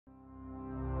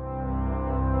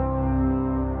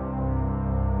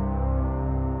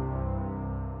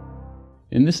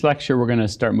In this lecture, we're going to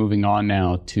start moving on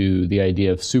now to the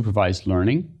idea of supervised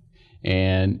learning.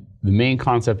 And the main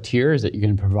concept here is that you're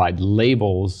going to provide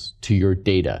labels to your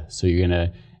data. So you're going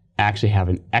to actually have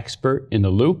an expert in the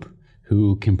loop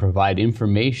who can provide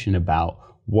information about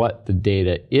what the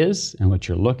data is and what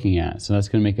you're looking at. So that's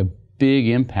going to make a big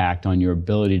impact on your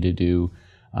ability to do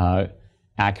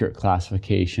accurate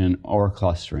classification or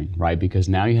clustering, right? Because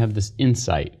now you have this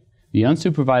insight. The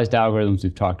unsupervised algorithms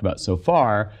we've talked about so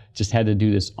far just had to do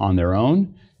this on their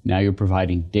own. Now you're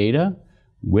providing data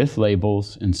with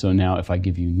labels, and so now if I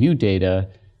give you new data,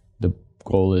 the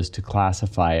goal is to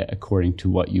classify it according to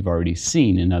what you've already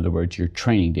seen. In other words, your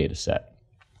training data set.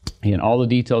 And all the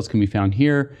details can be found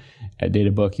here at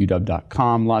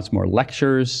databookuw.com. Lots more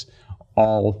lectures.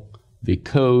 All the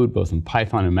code, both in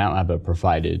Python and MATLAB, are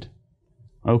provided.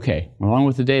 Okay, along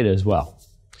with the data as well.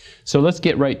 So let's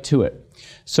get right to it.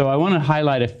 So I want to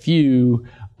highlight a few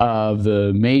of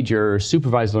the major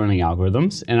supervised learning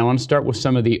algorithms, and I want to start with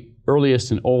some of the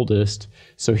earliest and oldest.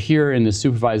 So here in the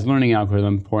supervised learning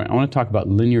algorithm point, I want to talk about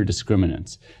linear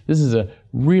discriminants. This is a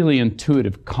really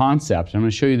intuitive concept. I'm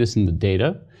going to show you this in the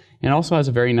data, and it also has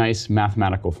a very nice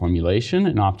mathematical formulation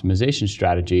and optimization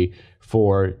strategy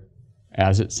for,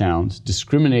 as it sounds,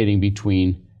 discriminating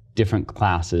between different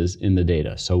classes in the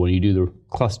data. So when you do the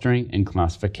clustering and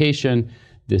classification,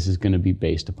 this is going to be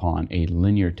based upon a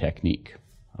linear technique.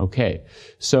 Okay,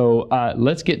 so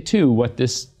let's get to what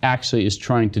this actually is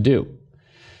trying to do.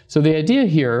 So the idea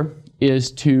here is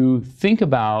to think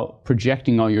about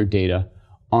projecting all your data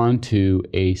onto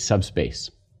a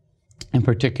subspace. In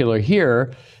particular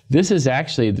here, this is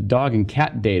actually the dog and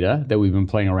cat data that we've been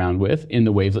playing around with in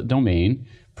the wavelet domain,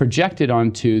 projected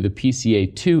onto the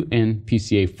PCA2 and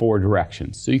PCA4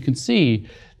 directions. So you can see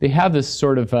they have this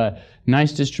sort of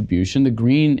nice distribution. The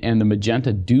green and the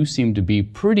magenta do seem to be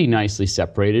pretty nicely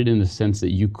separated in the sense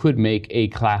that you could make a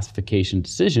classification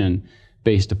decision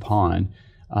based upon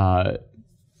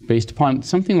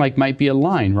something like might be a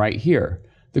line right here.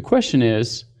 The question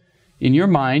is, in your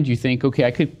mind, you think, okay,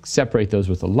 I could separate those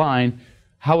with a line.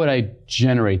 How would I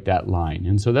generate that line?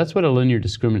 And so that's what a linear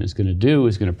discriminant is going to do,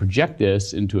 is going to project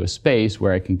this into a space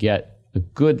where I can get a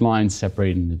good line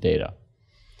separating the data.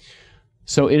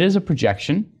 So it is a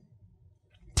projection,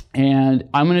 and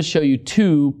I'm going to show you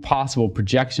two possible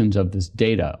projections of this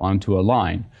data onto a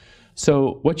line.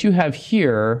 So what you have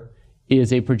here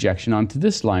is a projection onto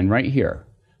this line right here.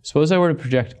 Suppose I were to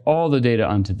project all the data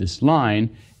onto this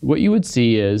line, what you would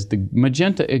see is the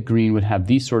magenta and green would have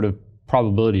these sort of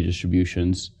probability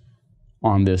distributions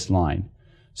on this line.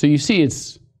 So you see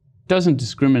it doesn't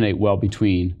discriminate well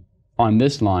on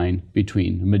this line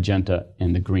between the magenta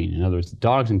and the green. In other words,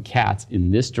 dogs and cats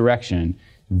in this direction,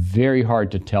 very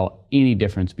hard to tell any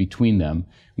difference between them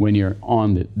when you're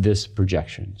on this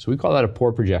projection. So we call that a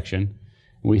poor projection.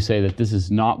 We say that this is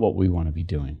not what we want to be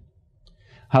doing.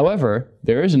 However,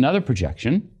 there is another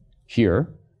projection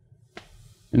here,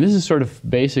 and this is sort of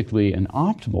basically an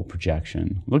optimal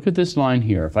projection. Look at this line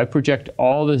here. If I project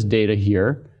all this data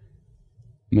here,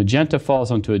 magenta falls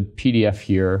onto a PDF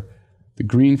here, the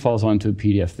green falls onto a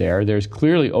PDF there. There's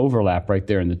clearly overlap right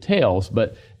there in the tails,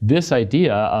 but this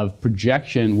idea of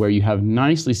projection where you have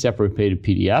nicely separated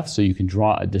PDFs so you can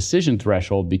draw a decision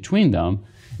threshold between them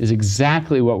is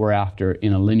exactly what we're after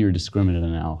in a linear discriminant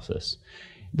analysis.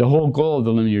 The whole goal of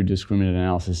the linear discriminant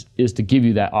analysis is to give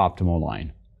you that optimal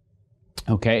line.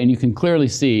 Okay, and you can clearly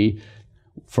see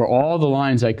for all the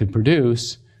lines I could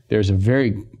produce, there's a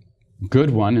very good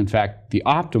one, in fact, the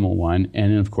optimal one,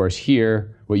 and then of course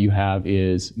here what you have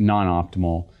is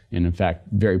non-optimal and in fact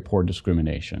very poor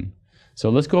discrimination. So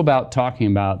let's go about talking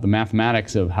about the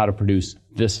mathematics of how to produce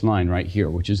this line right here,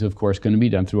 which is of course going to be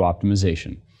done through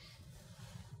optimization.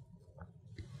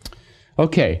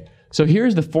 Okay, so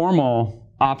here's the formal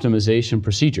optimization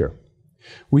procedure.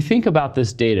 We think about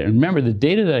this data, and remember the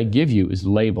data that I give you is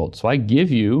labeled. So I give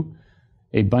you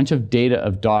a bunch of data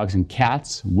of dogs and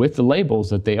cats with the labels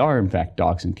that they are in fact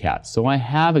dogs and cats. So I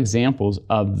have examples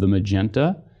of the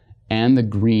magenta and the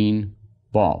green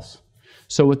balls.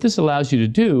 So what this allows you to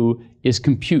do is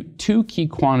compute two key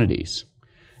quantities,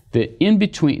 the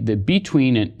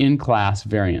between and in-class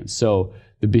variance. So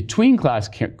the between class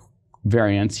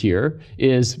variance here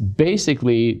is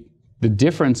basically the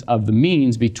difference of the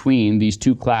means between these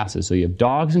two classes. So you have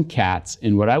dogs and cats,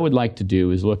 and what I would like to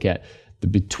do is look at the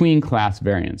between class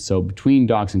variance. So between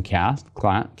dogs and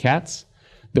cats.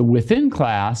 The within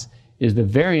class is the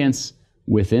variance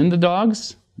within the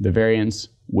dogs, the variance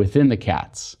within the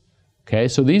cats. Okay,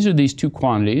 so these are these two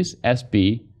quantities,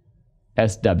 SB,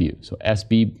 SW. So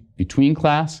SB between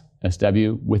class,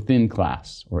 SW within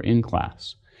class or in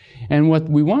class. And what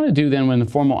we want to do then when the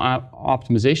formal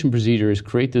optimization procedure is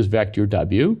create this vector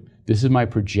W. This is my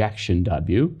projection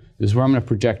W. This is where I'm going to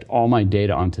project all my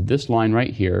data onto this line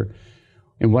right here.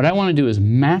 And what I want to do is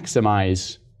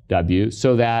maximize W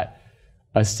so that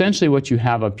essentially what you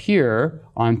have up here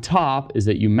on top is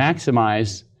that you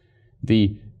maximize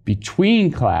the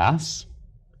between class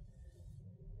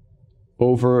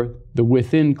over the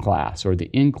within class or the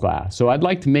in class. So I'd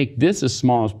like to make this as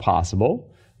small as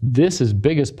possible, this as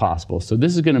big as possible. So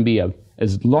this is going to be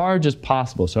as large as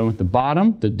possible. So I want the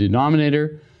bottom, the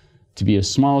denominator, to be as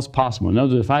small as possible.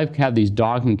 Notice if I have these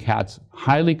dogs and cats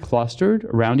highly clustered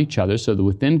around each other, so the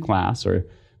within class or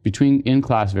between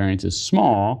in-class variance is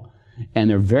small, and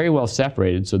they're very well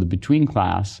separated, so the between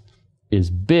class is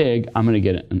big, I'm going to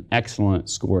get an excellent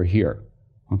score here.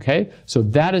 Okay? So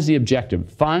that is the objective.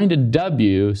 Find a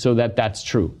W so that that's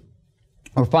true.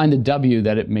 Or find a W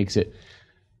that it makes it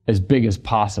as big as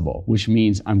possible, which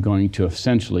means I'm going to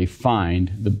essentially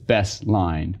find the best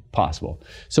line possible.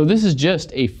 So this is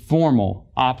just a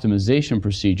formal optimization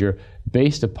procedure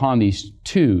based upon these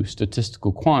two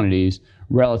statistical quantities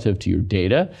relative to your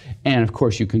data. And of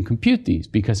course you can compute these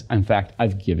because in fact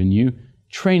I've given you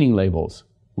training labels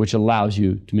which allows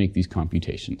you to make these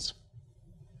computations.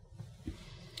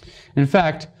 In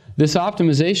fact, this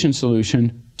optimization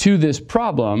solution to this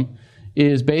problem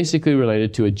is basically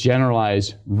related to a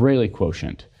generalized Rayleigh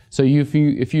quotient. So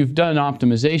if you've done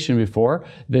optimization before,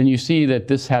 then you see that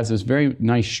this has this very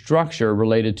nice structure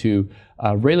related to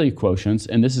Rayleigh quotients,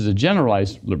 and this is a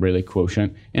generalized Rayleigh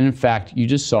quotient, and in fact, you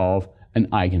just solve an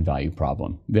eigenvalue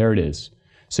problem. There it is.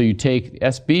 So you take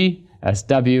SB,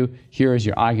 SW, here is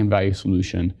your eigenvalue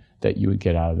solution that you would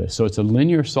get out of this. So it's a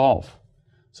linear solve.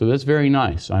 So that's very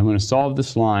nice. I'm going to solve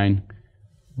this line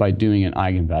by doing an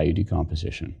eigenvalue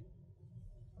decomposition.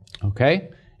 Okay?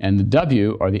 And the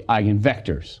W are the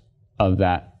eigenvectors of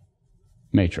that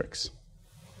matrix,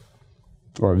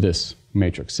 or of this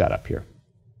matrix setup here,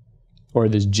 or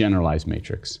this generalized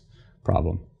matrix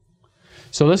problem.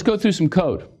 So let's go through some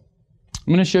code. I'm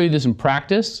going to show you this in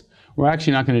practice. We're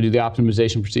actually not going to do the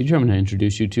optimization procedure. I'm going to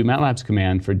introduce you to MATLAB's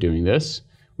command for doing this,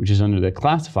 which is under the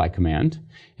classify command.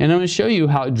 And I'm going to show you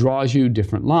how it draws you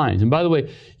different lines. And by the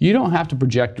way, you don't have to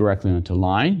project directly onto a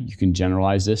line. You can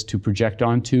generalize this to project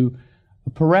onto a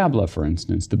parabola, for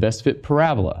instance, the best fit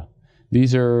parabola.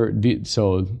 These are,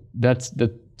 so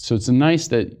it's nice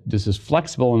that this is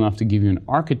flexible enough to give you an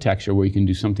architecture where you can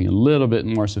do something a little bit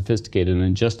more sophisticated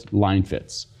than just line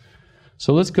fits.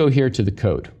 So let's go here to the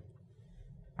code.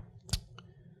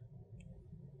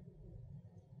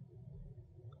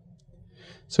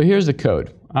 So here's the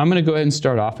code. I'm going to go ahead and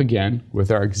start off again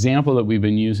with our example that we've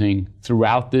been using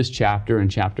throughout this chapter in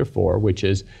chapter 4, which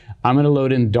is I'm going to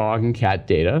load in dog and cat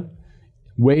data,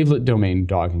 wavelet domain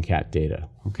dog and cat data.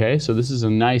 Okay, so this is a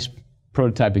nice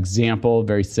prototype example,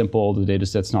 very simple. The data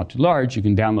set's not too large. You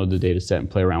can download the data set and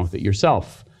play around with it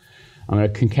yourself. I'm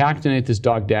going to concatenate this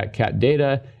dog cat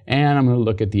data, and I'm going to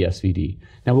look at the SVD.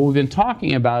 Now what we've been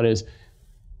talking about is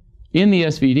in the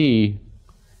SVD,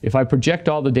 if I project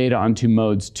all the data onto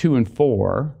modes 2 and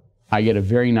 4, I get a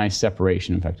very nice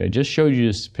separation. In fact, I just showed you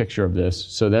this picture of this.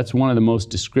 So that's one of the most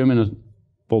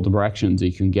discriminable directions that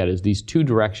you can get is these two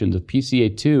directions of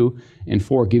PCA 2 and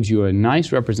 4 gives you a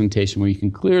nice representation where you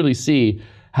can clearly see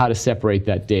how to separate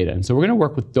that data. And so we're going to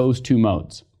work with those two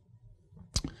modes.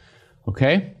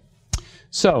 Okay?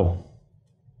 So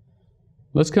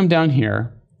let's come down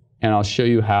here and I'll show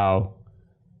you how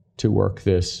to work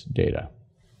this data.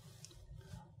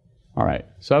 All right,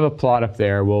 so I have a plot up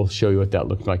there. We'll show you what that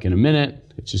looked like in a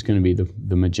minute. It's just going to be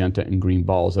the magenta and green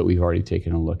balls that we've already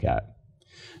taken a look at.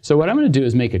 So what I'm going to do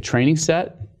is make a training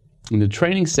set. And the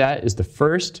training set is the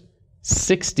first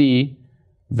 60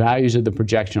 values of the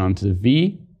projection onto the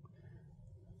V.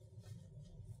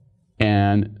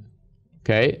 And,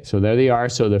 okay, so there they are.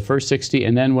 So the first 60.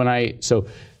 And then I'm going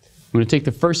to take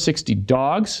the first 60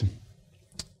 dogs,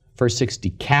 first 60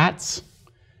 cats,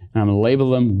 and I'm going to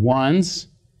label them ones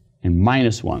and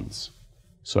minus ones.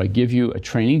 So I give you a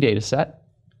training data set,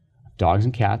 dogs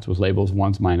and cats with labels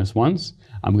ones, minus ones.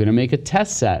 I'm going to make a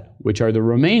test set, which are the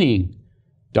remaining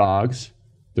dogs,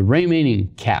 the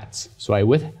remaining cats. So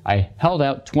I held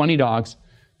out 20 dogs,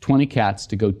 20 cats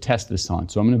to go test this on.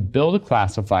 So I'm going to build a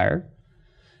classifier.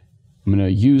 I'm going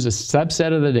to use a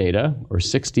subset of the data, or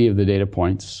 60 of the data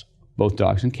points, both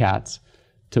dogs and cats,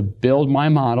 to build my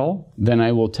model. Then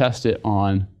I will test it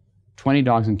on 20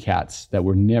 dogs and cats that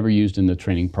were never used in the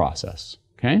training process,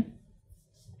 okay?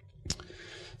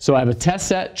 So I have a test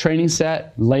set, training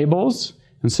set, labels,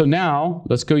 and so now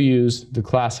let's go use the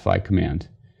classify command.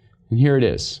 And here it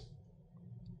is.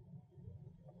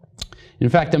 In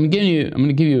fact, I'm going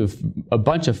to give you a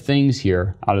bunch of things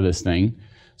here out of this thing.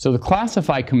 So the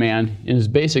classify command in its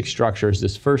basic structure is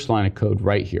this first line of code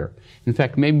right here. In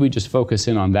fact, maybe we just focus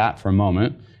in on that for a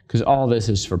moment, because all this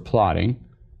is for plotting.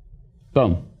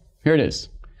 Boom, here it is.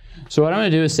 So what I'm going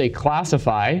to do is say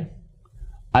classify.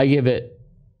 I give it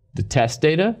the test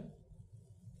data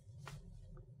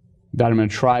that I'm going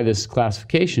to try this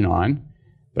classification on,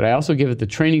 but I also give it the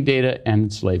training data and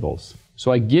its labels.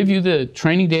 So I give you the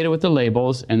training data with the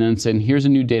labels, and then say, here's a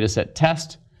new data set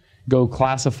test. Go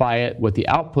classify it. What the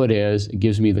output is, it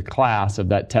gives me the class of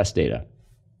that test data.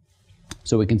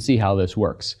 So we can see how this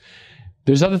works.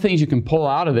 There's other things you can pull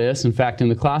out of this. In fact, in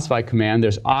the classify command,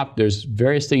 there's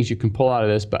various things you can pull out of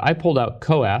this, but I pulled out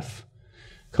coef.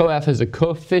 Coef is the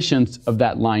coefficients of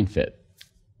that line fit.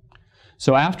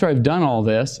 So after I've done all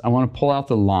this, I want to pull out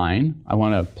the line. I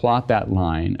want to plot that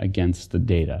line against the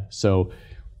data. So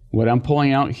what I'm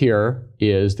pulling out here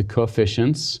is the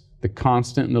coefficients, the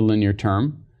constant and the linear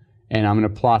term, and I'm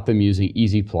going to plot them using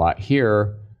easy plot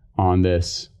here on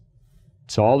this.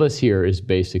 So all this here is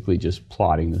basically just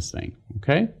plotting this thing,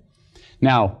 okay?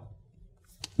 Now,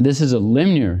 this is a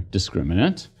linear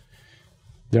discriminant.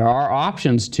 There are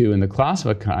options too in the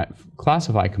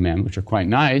classify command, which are quite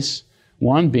nice.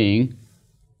 One being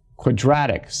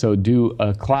quadratic. So do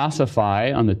a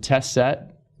classify on the test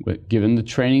set, given the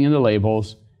training and the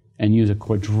labels, and use a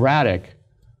quadratic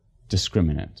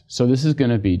discriminant. So this is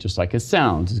going to be just like it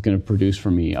sounds. It's going to produce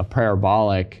for me a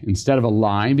parabolic. Instead of a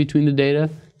line between the data,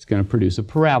 it's going to produce a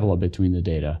parabola between the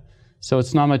data. So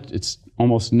it's not much, it's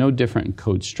almost no different in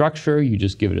code structure. You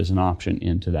just give it as an option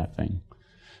into that thing.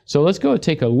 So let's go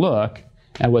take a look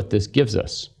at what this gives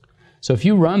us. So if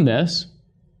you run this,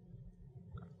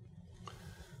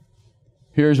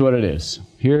 here's what it is.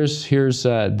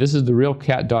 This is the real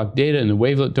cat dog data in the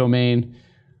wavelet domain.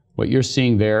 What you're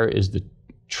seeing there is the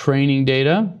training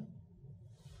data.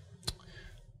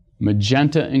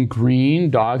 Magenta and green,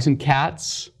 dogs and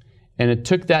cats. And it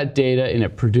took that data and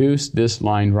it produced this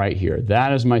line right here.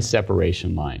 That is my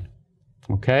separation line.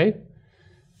 Okay?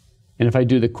 And if I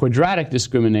do the quadratic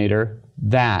discriminator,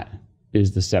 that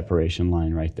is the separation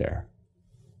line right there.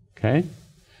 Okay?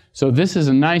 So this is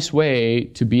a nice way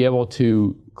to be able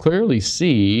to clearly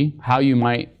see how you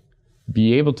might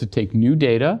be able to take new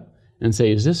data and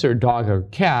say, is this a dog or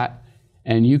cat?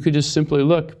 And you could just simply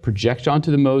look, project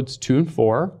onto the modes 2 and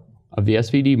 4 of the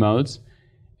SVD modes.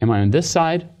 Am I on this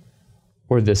side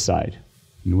or this side?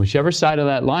 And whichever side of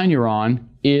that line you're on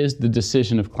is the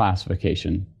decision of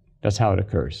classification. That's how it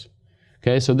occurs.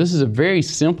 Okay, so this is a very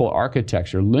simple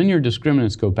architecture. Linear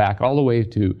discriminants go back all the way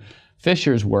to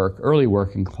Fisher's work, early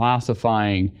work in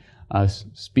classifying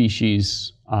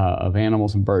species of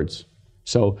animals and birds.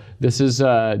 So this is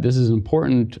an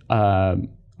important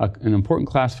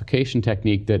classification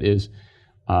technique that is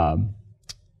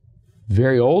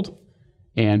very old.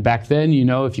 And back then, you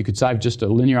know, if you could solve just a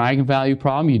linear eigenvalue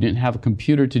problem, you didn't have a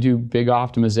computer to do big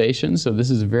optimization. So this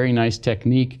is a very nice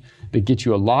technique that gets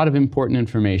you a lot of important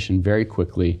information very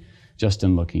quickly just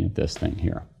in looking at this thing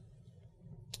here.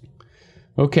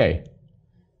 Okay.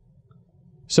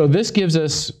 So this gives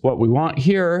us what we want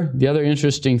here. The other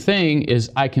interesting thing is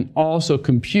I can also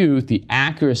compute the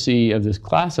accuracy of this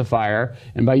classifier.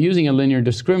 And by using a linear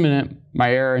discriminant,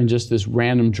 my error in just this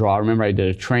random draw, remember I did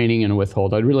a training and a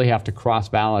withhold, I'd really have to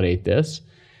cross-validate this,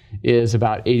 is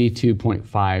about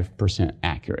 82.5%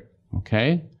 accurate.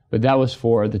 Okay? But that was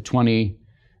for the 20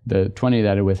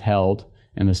 that I withheld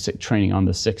and the training on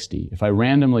the 60. If I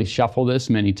randomly shuffle this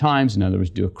many times, in other words,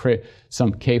 do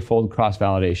some k-fold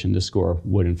cross-validation, the score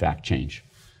would in fact change.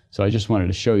 So I just wanted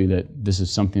to show you that this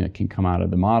is something that can come out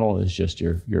of the model, is just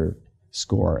your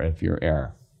score of your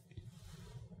error.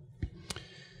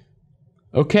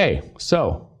 Okay,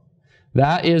 so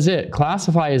that is it.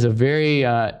 Classify is a very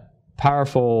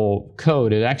powerful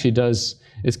code. It actually does,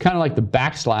 it's kind of like the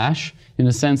backslash in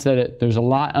the sense that there's a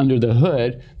lot under the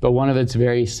hood, but one of its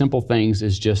very simple things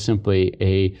is just simply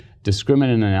a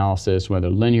discriminant analysis, whether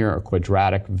linear or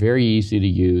quadratic, very easy to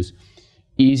use,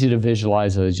 easy to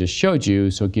visualize as I just showed you,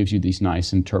 so it gives you these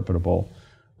nice interpretable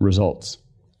results.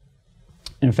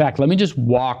 In fact, let me just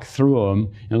walk through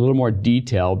them in a little more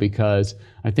detail because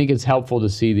I think it's helpful to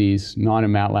see these not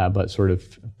in MATLAB but sort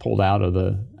of pulled out of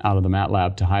the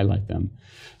MATLAB to highlight them.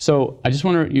 So I just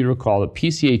want you to recall that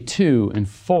PCA 2 and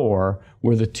 4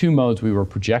 were the two modes we were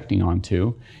projecting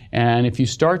onto. And if you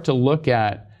start to look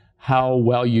at how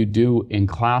well you do in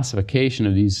classification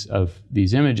of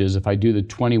these images, if I do the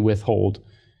 20 withhold,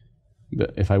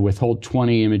 if I withhold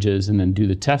 20 images and then do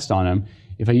the test on them,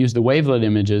 if I use the wavelet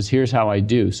images, here's how I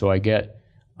do. So I get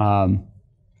a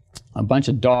bunch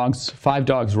of dogs, 5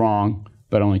 dogs wrong,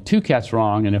 but only 2 cats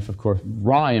wrong. And if, of course,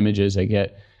 raw images, I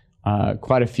get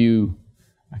quite a few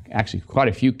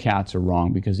cats are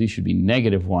wrong, because these should be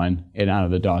 -1, and out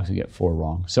of the dogs I get 4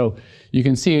 wrong. So you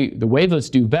can see the wavelets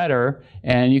do better,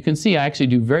 and you can see I actually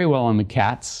do very well on the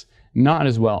cats, not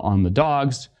as well on the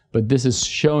dogs, but this is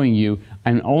showing you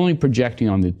I'm only projecting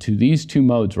on to these 2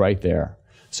 modes right there.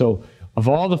 So of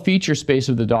all the feature space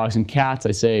of the dogs and cats,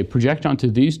 I say project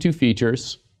onto these 2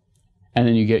 features, and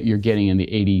then you're getting in the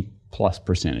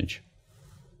 80+%.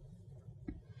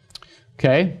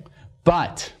 Okay,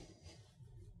 but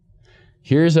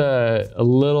here's a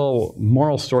little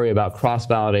moral story about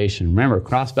cross-validation. Remember,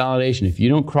 cross-validation, if you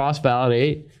don't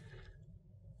cross-validate,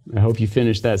 I hope you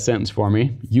finished that sentence for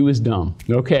me, you is dumb.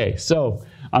 Okay, so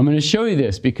I'm going to show you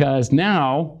this, because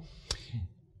now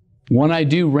when I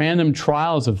do random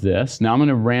trials of this, now I'm going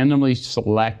to randomly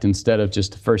select, instead of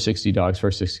just the first 60 dogs,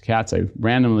 first 60 cats, I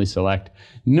randomly select.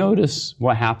 Notice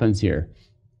what happens here.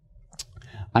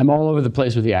 I'm all over the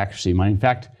place with the accuracy. In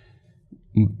fact,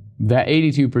 that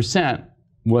 82%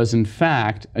 was in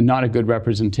fact not a good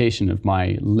representation of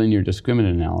my linear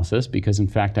discriminant analysis, because in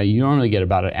fact I normally get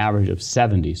about an average of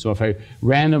 70. So if I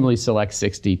randomly select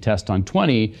 60, test on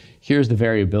 20, here's the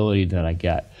variability that I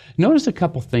get. Notice a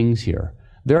couple things here.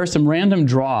 There are some random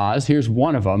draws, here's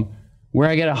one of them, where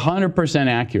I get 100%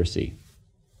 accuracy.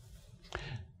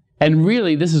 And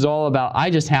really this is all about,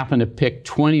 I just happen to pick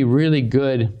 20 really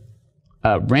good,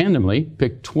 randomly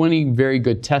pick 20 very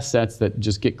good test sets that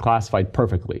just get classified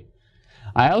perfectly.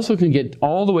 I also can get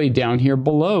all the way down here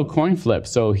below coin flip.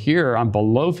 So here I'm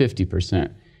below 50%.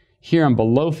 Here I'm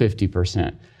below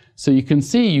 50%. So you can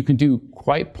see you can do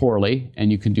quite poorly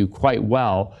and you can do quite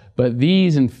well. But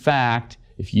these, in fact,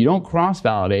 if you don't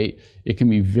cross-validate, it can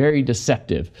be very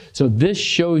deceptive. So this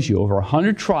shows you over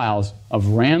 100 trials of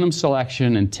random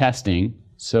selection and testing.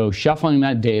 So shuffling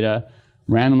that data,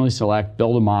 randomly select,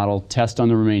 build a model, test on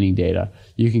the remaining data.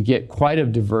 You can get quite a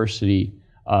diversity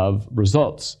of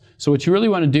results. So what you really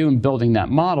want to do in building that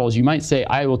model is you might say,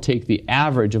 I will take the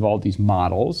average of all these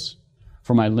models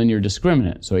for my linear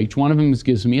discriminant. So each one of them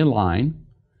gives me a line,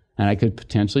 and I could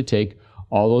potentially take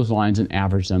all those lines and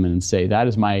average them and say, that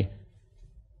is my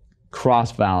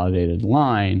cross-validated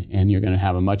line, and you're going to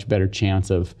have a much better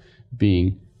chance of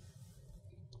being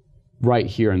right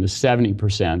here in the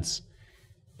 70%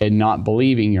 and not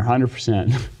believing your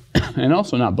 100% and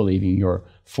also not believing your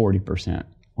 40%.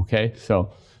 Okay, so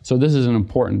this is an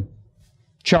important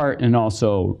chart and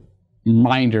also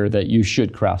reminder that you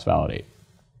should cross-validate.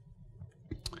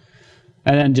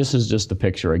 And then this is just the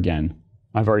picture again.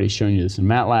 I've already shown you this in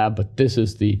MATLAB, but this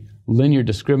is the linear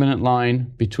discriminant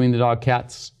line between the dog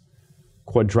cats,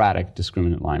 quadratic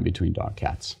discriminant line between dog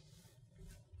cats.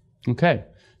 Okay,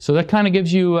 so that kind of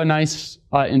gives you a nice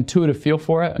intuitive feel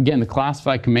for it. Again, the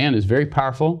classify command is very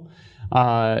powerful.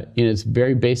 In its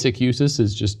very basic uses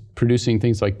is just producing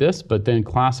things like this, but then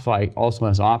classify also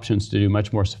has options to do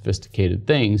much more sophisticated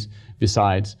things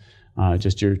besides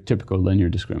just your typical linear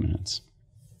discriminants.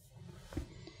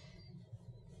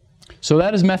 So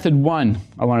that is method 1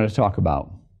 I wanted to talk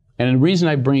about. And the reason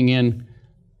I bring in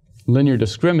linear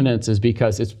discriminants is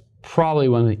because it's probably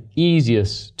one of the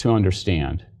easiest to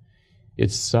understand.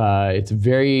 It's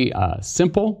very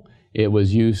simple. It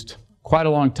was used quite a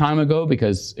long time ago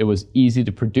because it was easy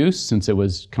to produce, since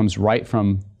it comes right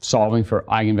from solving for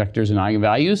eigenvectors and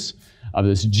eigenvalues of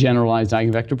this generalized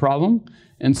eigenvector problem.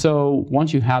 And so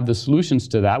once you have the solutions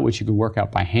to that, which you can work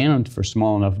out by hand for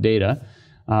small enough data,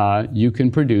 you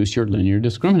can produce your linear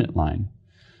discriminant line.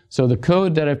 So the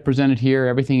code that I've presented here,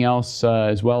 everything else,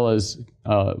 as well as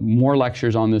more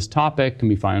lectures on this topic, can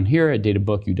be found here at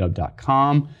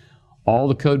databookuw.com. All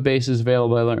the code base is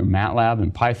available in MATLAB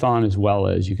and Python, as well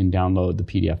as you can download the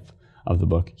PDF of the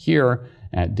book here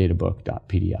at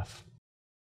databook.pdf.